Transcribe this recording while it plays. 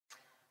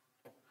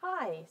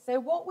Hi, so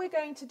what we're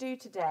going to do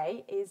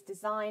today is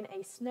design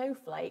a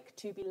snowflake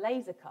to be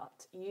laser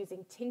cut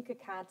using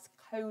Tinkercad's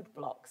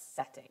Codeblocks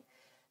setting.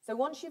 So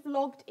once you've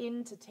logged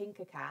into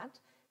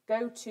Tinkercad,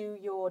 go to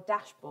your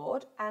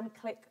dashboard and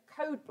click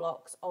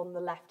Codeblocks on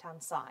the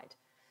left-hand side.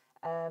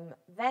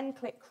 Then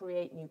click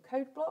Create New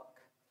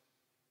Codeblock.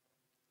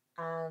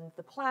 And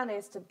the plan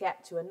is to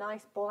get to a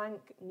nice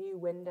blank new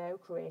window,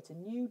 create a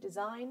new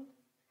design,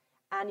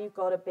 and you've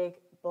got a big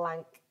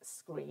blank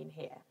screen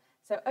here.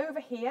 So over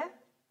here,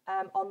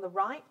 on the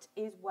right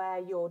is where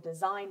your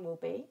design will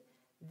be.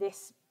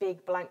 This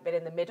big blank bit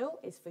in the middle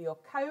is for your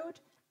code,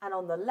 and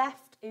on the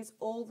left is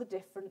all the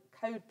different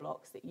code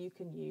blocks that you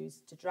can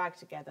use to drag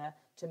together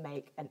to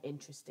make an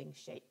interesting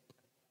shape.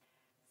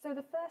 So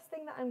the first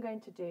thing that I'm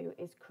going to do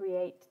is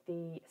create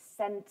the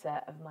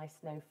center of my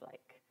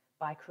snowflake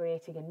by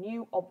creating a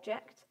new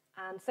object,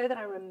 and so that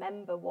I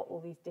remember what all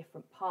these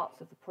different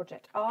parts of the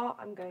project are,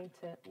 I'm going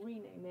to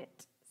rename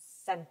it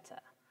center.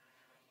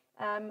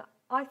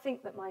 I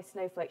think that my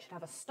snowflake should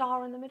have a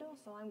star in the middle,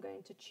 so I'm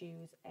going to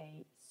choose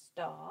a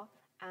star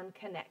and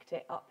connect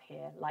it up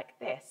here like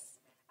this,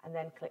 and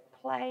then click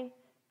play,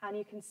 and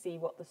you can see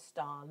what the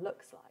star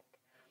looks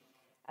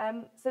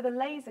like. So the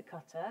laser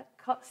cutter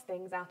cuts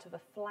things out of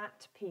a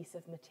flat piece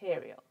of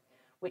material,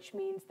 which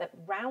means that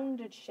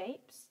rounded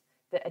shapes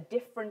that are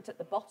different at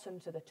the bottom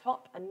to the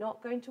top are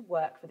not going to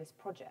work for this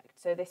project.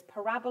 So this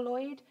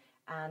paraboloid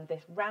and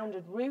this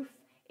rounded roof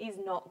is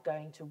not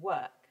going to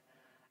work.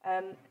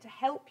 To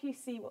help you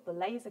see what the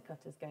laser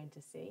cutter is going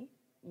to see,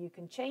 you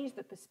can change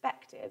the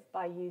perspective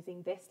by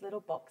using this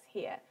little box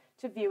here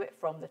to view it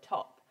from the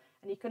top.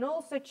 And you can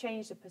also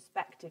change the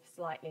perspective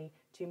slightly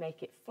to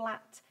make it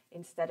flat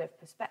instead of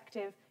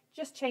perspective,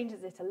 just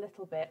changes it a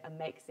little bit and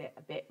makes it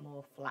a bit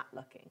more flat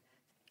looking.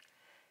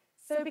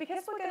 So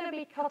because we're going to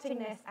be cutting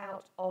this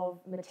out of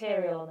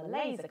material on the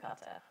laser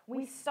cutter,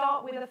 we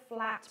start with a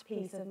flat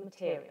piece of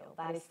material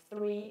that is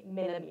 3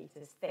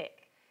 millimeters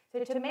thick.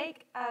 So to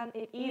make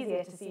it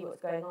easier to see what's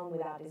going on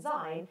with our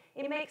design,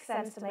 it makes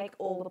sense to make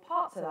all the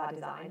parts of our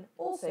design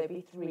also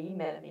be 3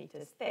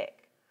 millimeters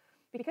thick.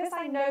 Because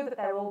I know that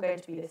they're all going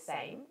to be the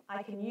same,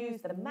 I can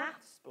use the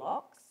maths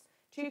blocks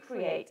to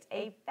create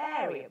a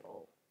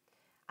variable.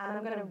 And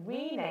I'm going to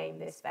rename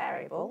this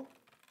variable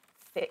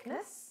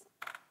thickness,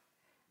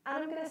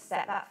 and I'm going to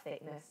set that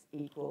thickness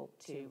equal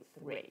to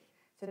 3.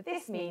 So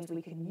this means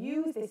we can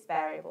use this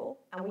variable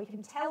and we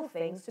can tell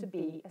things to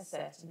be a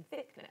certain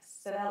thickness,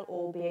 so they'll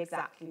all be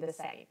exactly the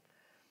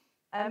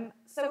same.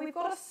 So we've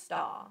got a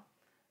star,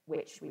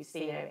 which we've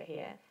seen over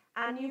here,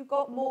 and you've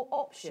got more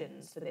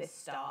options for this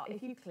star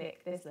if you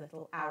click this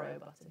little arrow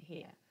button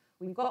here.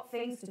 We've got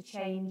things to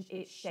change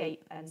its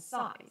shape and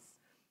size.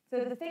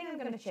 So the thing I'm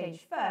going to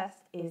change first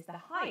is the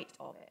height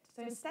of it.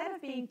 So instead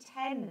of being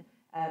 10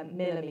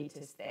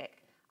 millimeters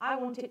thick, I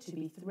want it to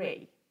be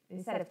 3.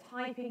 Instead of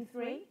typing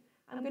 3,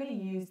 I'm going to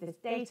use this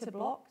data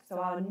block,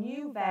 so our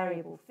new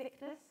variable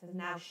thickness has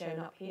now shown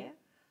up here,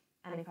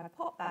 and if I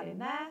pop that in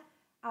there,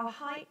 our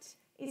height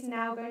is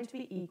now going to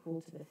be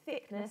equal to the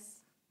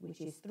thickness, which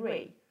is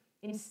 3,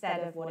 instead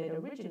of what it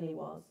originally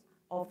was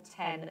of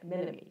 10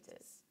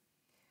 millimeters.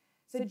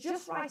 So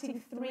just writing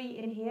 3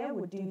 in here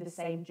would do the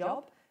same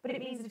job, but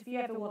it means that if you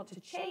ever want to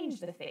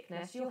change the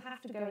thickness, you'll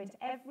have to go into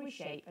every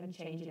shape and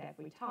change it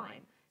every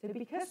time. So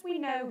because we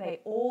know they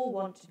all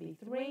want to be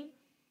 3,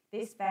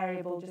 this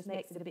variable just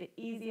makes it a bit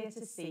easier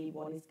to see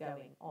what is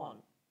going on.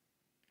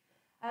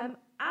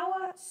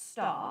 Our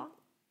star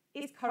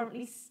is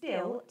currently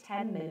still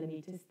 10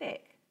 millimeters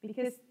thick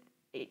because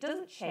it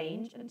doesn't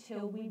change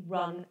until we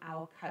run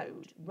our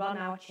code, run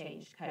our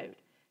changed code.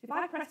 So if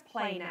I press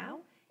play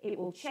now, it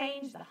will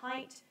change the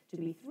height to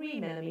be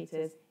 3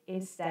 millimeters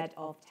instead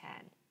of 10.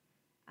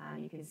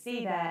 And you can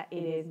see there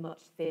it is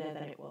much thinner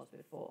than it was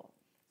before.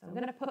 So I'm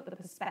going to put the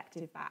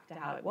perspective back to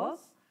how it was,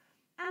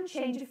 and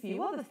change a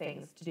few other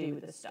things to do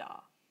with the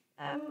star.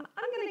 I'm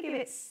going to give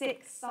it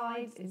 6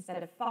 sides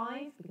instead of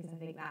 5 because I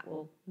think that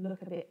will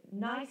look a bit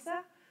nicer.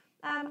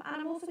 And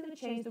I'm also going to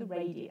change the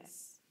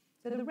radius.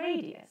 So the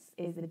radius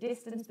is the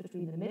distance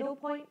between the middle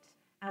point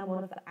and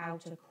one of the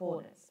outer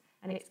corners.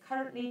 And it's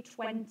currently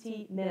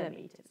 20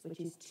 millimeters, which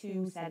is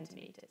 2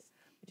 centimeters,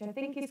 which I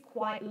think is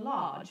quite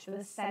large for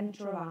the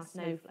center of our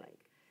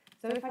snowflake.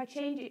 So if I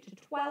change it to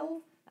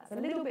 12, that's a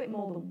little bit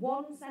more than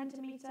 1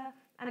 centimeter,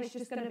 and it's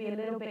just going to be a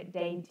little bit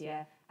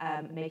daintier,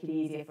 make it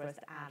easier for us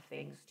to add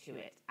things to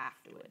it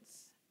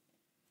afterwards.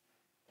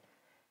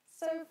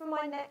 So for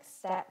my next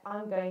step,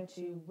 I'm going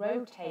to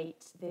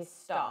rotate this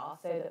star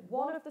so that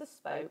one of the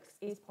spokes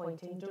is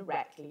pointing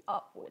directly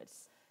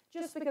upwards,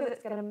 just because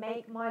it's going to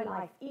make my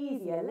life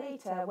easier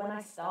later when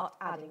I start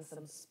adding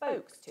some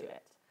spokes to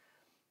it.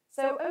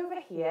 So over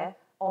here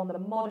on the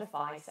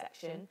modify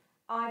section,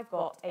 I've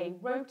got a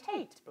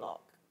rotate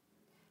block.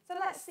 So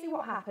let's see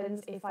what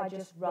happens if I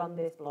just run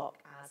this block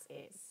as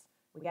is.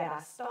 We get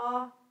our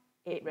star,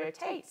 it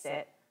rotates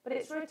it, but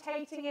it's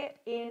rotating it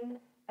in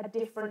a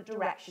different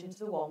direction to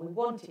the one we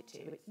want it to.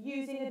 It's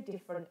using a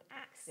different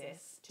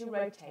axis to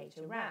rotate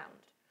around.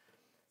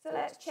 So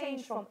let's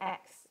change from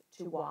X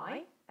to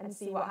Y and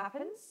see what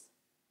happens.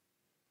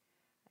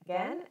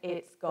 Again,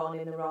 it's gone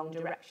in the wrong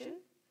direction.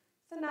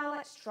 So now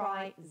let's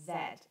try Z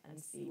and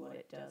see what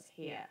it does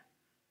here.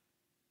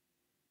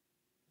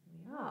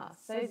 There we are.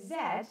 So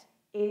Z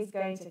is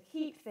going to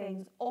keep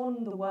things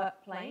on the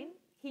work plane,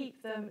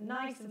 keep them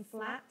nice and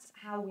flat,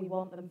 how we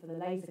want them for the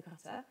laser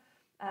cutter,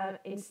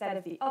 instead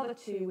of the other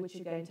two, which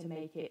are going to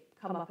make it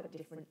come up at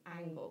different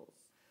angles.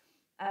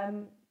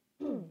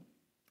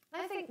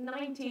 I think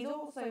 90 is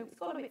also, it's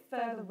got a bit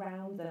further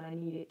round than I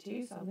need it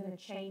to, so I'm going to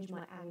change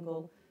my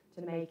angle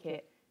to make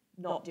it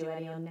not do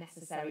any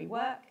unnecessary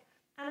work.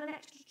 And an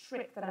extra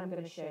trick that I'm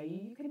going to show you,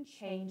 you can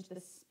change the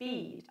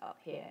speed up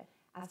here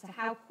as to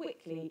how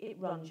quickly it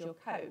runs your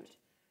code.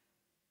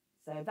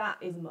 So that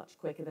is much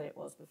quicker than it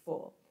was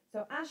before.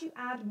 So as you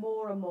add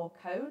more and more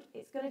code,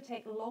 it's going to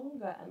take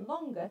longer and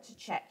longer to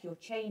check your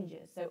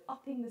changes. So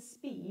upping the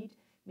speed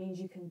means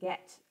you can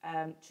get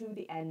to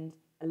the end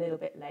a little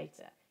bit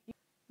later.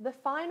 The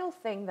final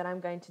thing that I'm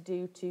going to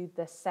do to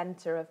the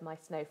center of my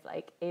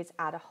snowflake is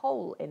add a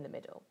hole in the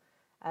middle.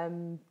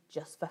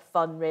 Just for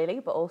fun really,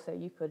 but also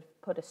you could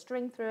put a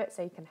string through it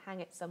so you can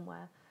hang it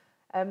somewhere.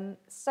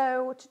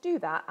 So to do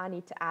that, I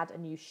need to add a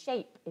new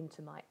shape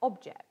into my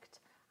object.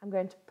 I'm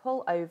going to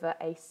pull over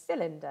a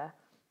cylinder,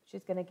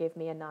 which is going to give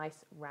me a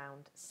nice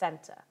round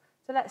center.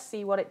 So let's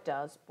see what it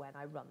does when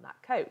I run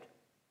that code.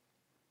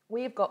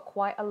 We've got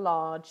quite a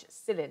large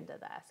cylinder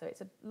there, so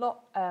it's a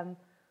lot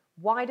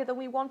wider than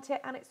we want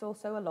it, and it's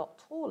also a lot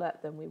taller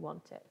than we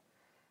want it.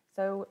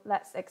 So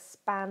let's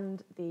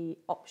expand the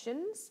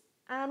options,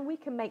 and we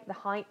can make the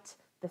height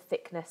the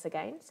thickness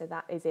again, so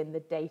that is in the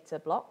data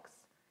blocks.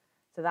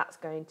 So that's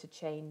going to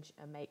change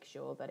and make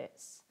sure that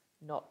it's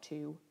not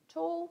too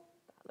tall.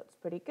 That looks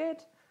pretty good.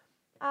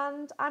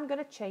 And I'm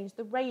going to change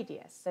the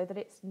radius so that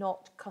it's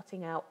not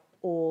cutting out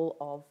all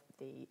of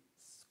the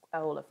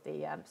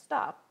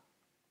star.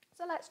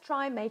 So let's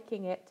try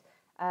making it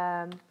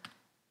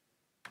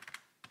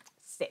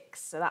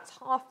 6. So that's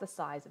half the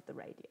size of the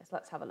radius.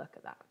 Let's have a look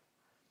at that.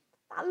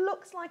 That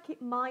looks like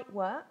it might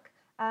work,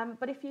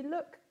 but if you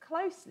look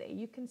closely,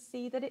 you can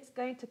see that it's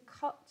going to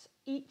cut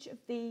each of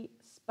the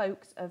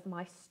spokes of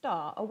my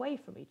star away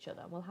from each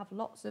other. We'll have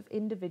lots of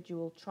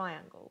individual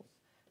triangles,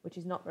 which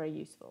is not very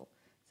useful.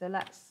 So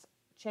let's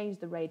change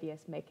the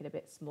radius, make it a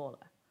bit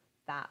smaller.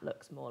 That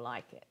looks more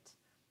like it.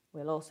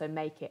 We'll also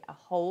make it a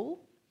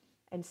hole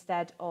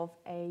instead of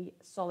a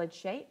solid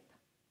shape.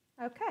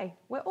 Okay,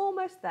 we're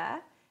almost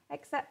there,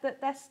 except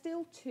that they're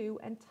still two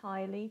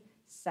entirely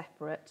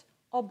separate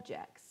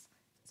objects.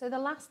 So the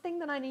last thing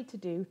that I need to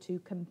do to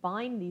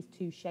combine these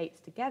two shapes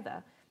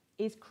together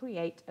is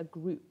create a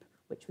group,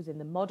 which was in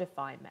the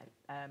modify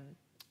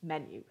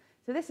menu.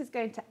 So this is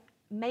going to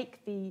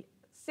make the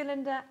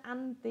cylinder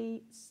and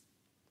the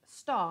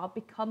star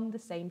become the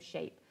same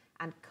shape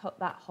and cut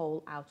that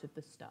hole out of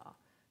the star.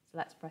 So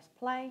let's press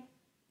play.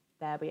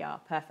 There we are,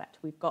 perfect.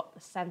 We've got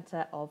the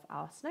center of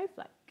our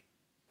snowflake.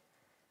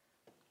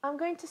 I'm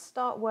going to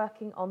start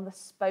working on the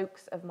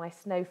spokes of my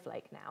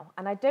snowflake now,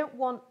 and I don't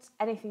want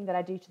anything that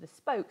I do to the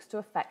spokes to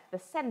affect the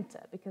center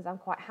because I'm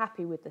quite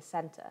happy with the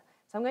center.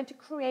 So I'm going to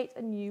create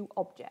a new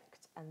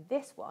object, and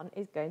this one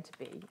is going to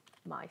be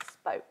my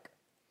spoke.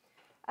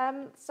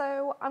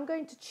 So I'm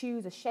going to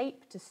choose a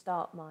shape to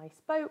start my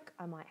spoke.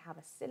 I might have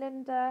a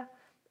cylinder,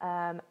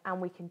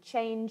 and we can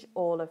change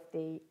all of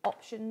the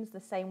options the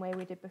same way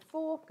we did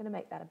before. I'm going to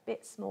make that a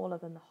bit smaller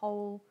than the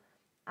hole,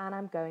 and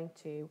I'm going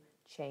to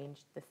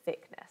change the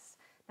thickness.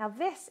 Now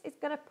this is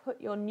going to put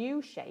your new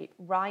shape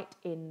right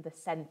in the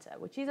center,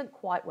 which isn't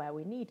quite where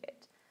we need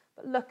it.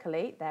 But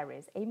luckily there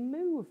is a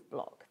move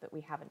block that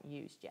we haven't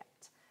used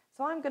yet.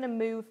 So I'm going to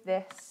move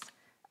this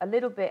a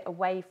little bit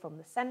away from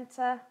the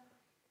center,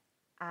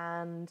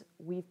 and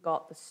we've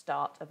got the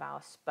start of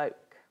our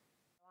spoke.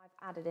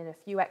 I've added in a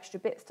few extra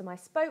bits to my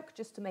spoke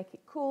just to make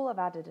it cool. I've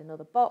added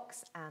another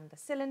box and a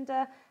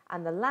cylinder,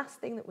 and the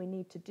last thing that we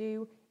need to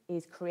do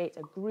is create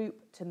a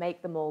group to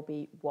make them all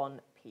be one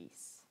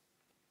piece.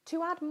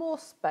 To add more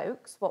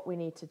spokes, what we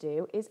need to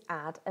do is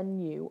add a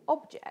new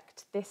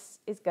object. This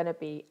is going to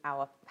be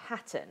our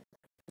pattern.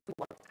 We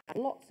want to have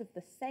lots of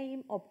the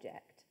same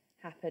object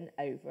happen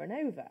over and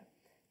over.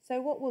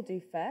 So what we'll do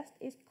first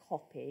is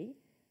copy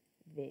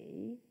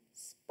the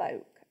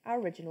spoke, our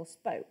original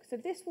spoke. So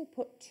this will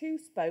put two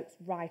spokes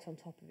right on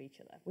top of each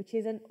other, which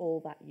isn't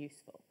all that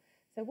useful.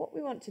 So what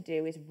we want to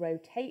do is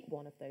rotate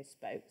one of those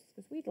spokes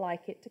because we'd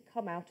like it to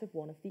come out of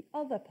one of the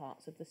other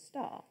parts of the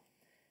star.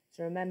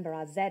 So remember,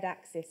 our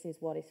z-axis is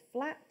what is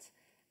flat,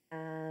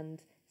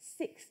 and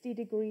 60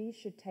 degrees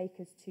should take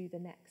us to the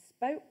next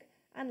spoke,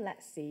 and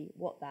let's see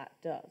what that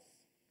does.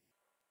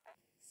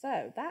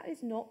 So that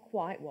is not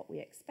quite what we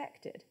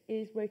expected. It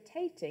is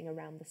rotating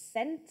around the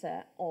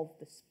centre of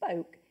the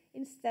spoke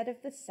instead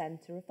of the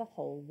centre of the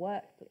whole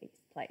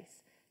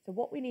workplace. So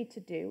what we need to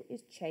do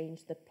is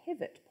change the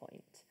pivot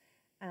point,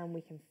 and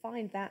we can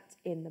find that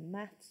in the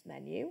maths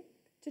menu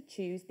to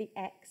choose the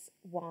x,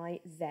 y,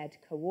 z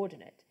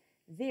coordinate.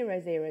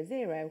 0, 0,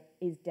 0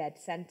 is dead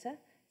centre,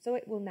 so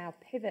it will now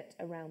pivot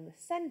around the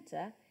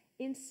centre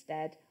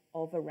instead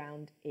of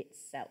around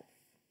itself.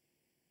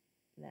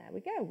 There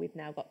we go. We've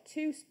now got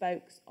 2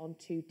 spokes on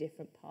 2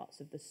 different parts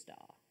of the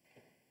star.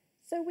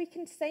 So we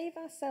can save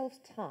ourselves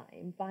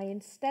time by,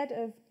 instead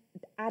of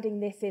adding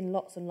this in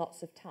lots and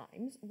lots of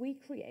times, we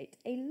create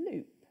a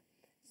loop.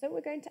 So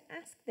we're going to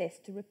ask this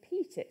to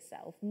repeat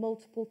itself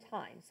multiple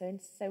times.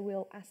 So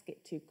we'll ask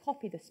it to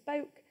copy the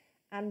spoke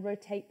and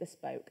rotate the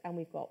spoke. And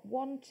we've got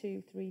 1,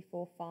 2, 3,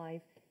 4,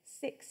 5,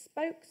 6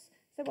 spokes.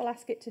 So we'll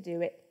ask it to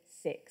do it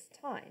 6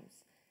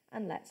 times.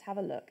 And let's have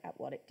a look at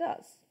what it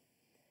does.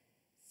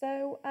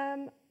 So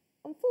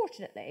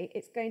unfortunately,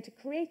 it's going to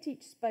create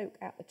each spoke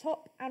at the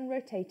top and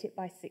rotate it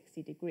by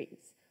 60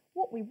 degrees.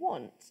 What we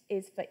want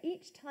is for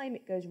each time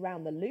it goes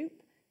round the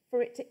loop,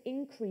 for it to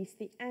increase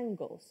the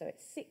angle. So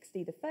it's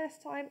 60 the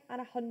first time and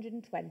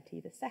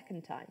 120 the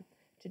second time.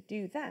 To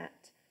do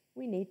that,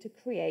 we need to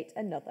create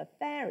another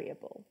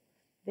variable.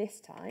 This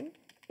time,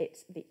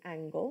 it's the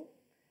angle,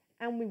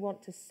 and we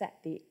want to set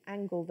the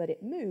angle that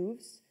it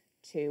moves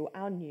to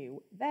our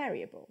new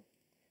variable.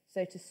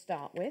 So to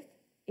start with,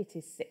 it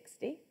is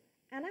 60,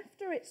 and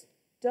after it's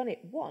done it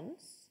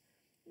once,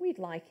 we'd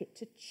like it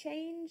to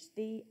change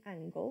the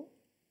angle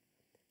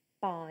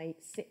by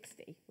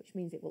 60, which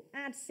means it will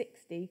add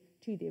 60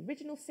 to the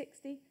original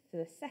 60, so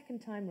the second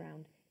time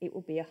round it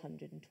will be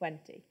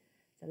 120.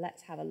 So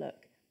let's have a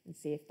look and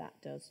see if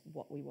that does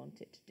what we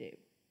want it to do.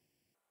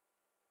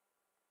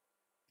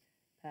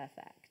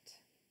 Perfect.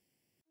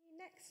 The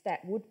next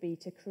step would be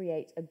to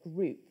create a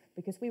group,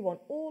 because we want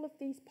all of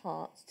these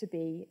parts to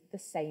be the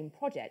same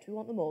project. We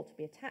want them all to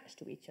be attached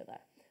to each other.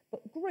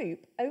 But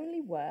group only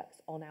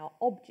works on our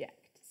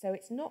object, so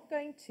it's not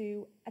going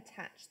to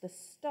attach the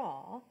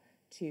star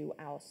to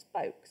our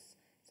spokes.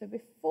 So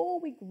before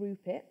we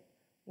group it,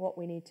 what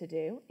we need to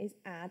do is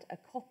add a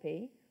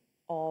copy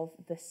of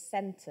the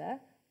centre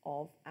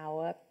of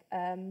our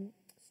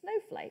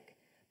snowflake.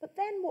 But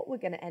then what we're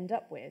going to end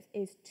up with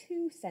is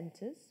 2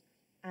 centres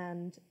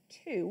and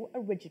 2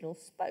 original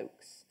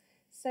spokes.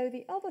 So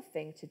the other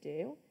thing to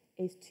do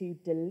is to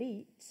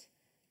delete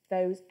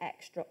those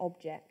extra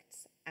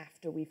objects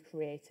after we've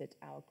created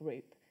our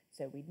group.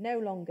 So we no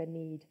longer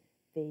need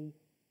the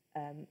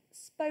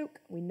spoke,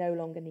 we no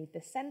longer need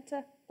the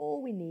centre.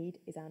 All we need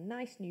is our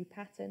nice new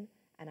pattern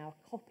and our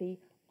copy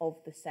of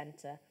the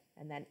centre,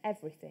 and then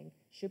everything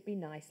should be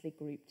nicely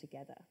grouped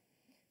together.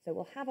 So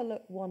we'll have a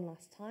look one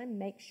last time,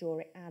 make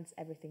sure it adds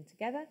everything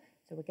together.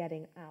 So we're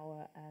getting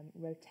our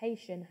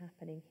rotation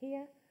happening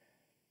here.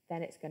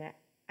 Then it's going to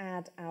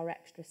add our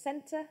extra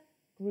centre,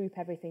 group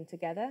everything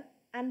together,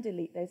 and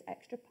delete those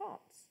extra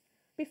parts.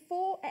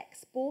 Before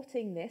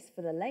exporting this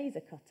for the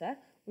laser cutter,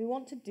 we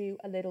want to do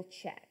a little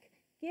check.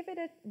 Give it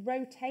a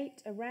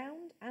rotate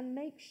around and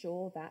make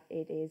sure that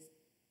it is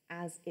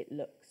as it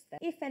looks.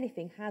 If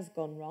anything has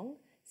gone wrong,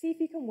 see if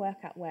you can work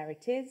out where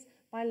it is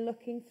by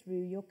looking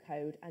through your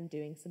code and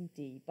doing some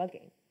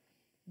debugging.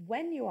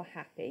 When you are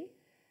happy,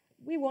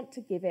 we want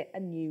to give it a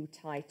new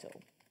title.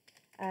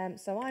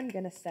 So I'm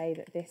going to say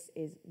that this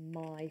is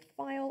my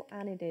file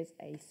and it is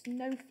a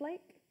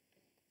snowflake.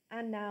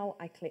 And now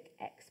I click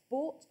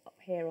export up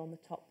here on the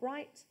top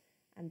right,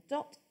 and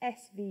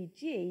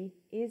 .svg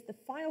is the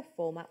file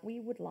format we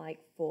would like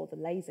for the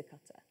laser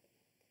cutter.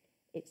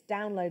 It's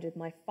downloaded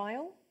my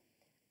file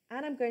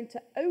and I'm going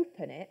to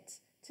open it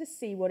to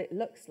see what it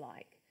looks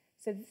like.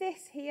 So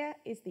this here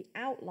is the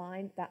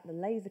outline that the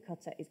laser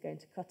cutter is going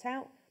to cut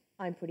out.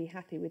 I'm pretty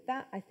happy with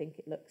that. I think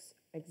it looks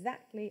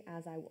exactly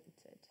as I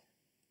wanted.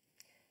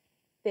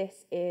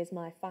 This is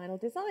my final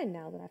design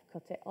now that I've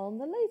cut it on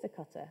the laser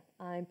cutter.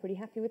 I'm pretty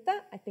happy with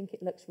that. I think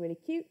it looks really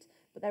cute,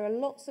 but there are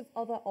lots of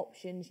other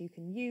options you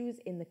can use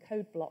in the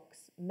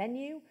Codeblocks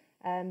menu.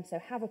 So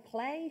have a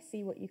play,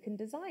 see what you can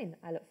design.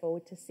 I look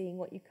forward to seeing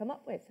what you come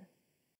up with.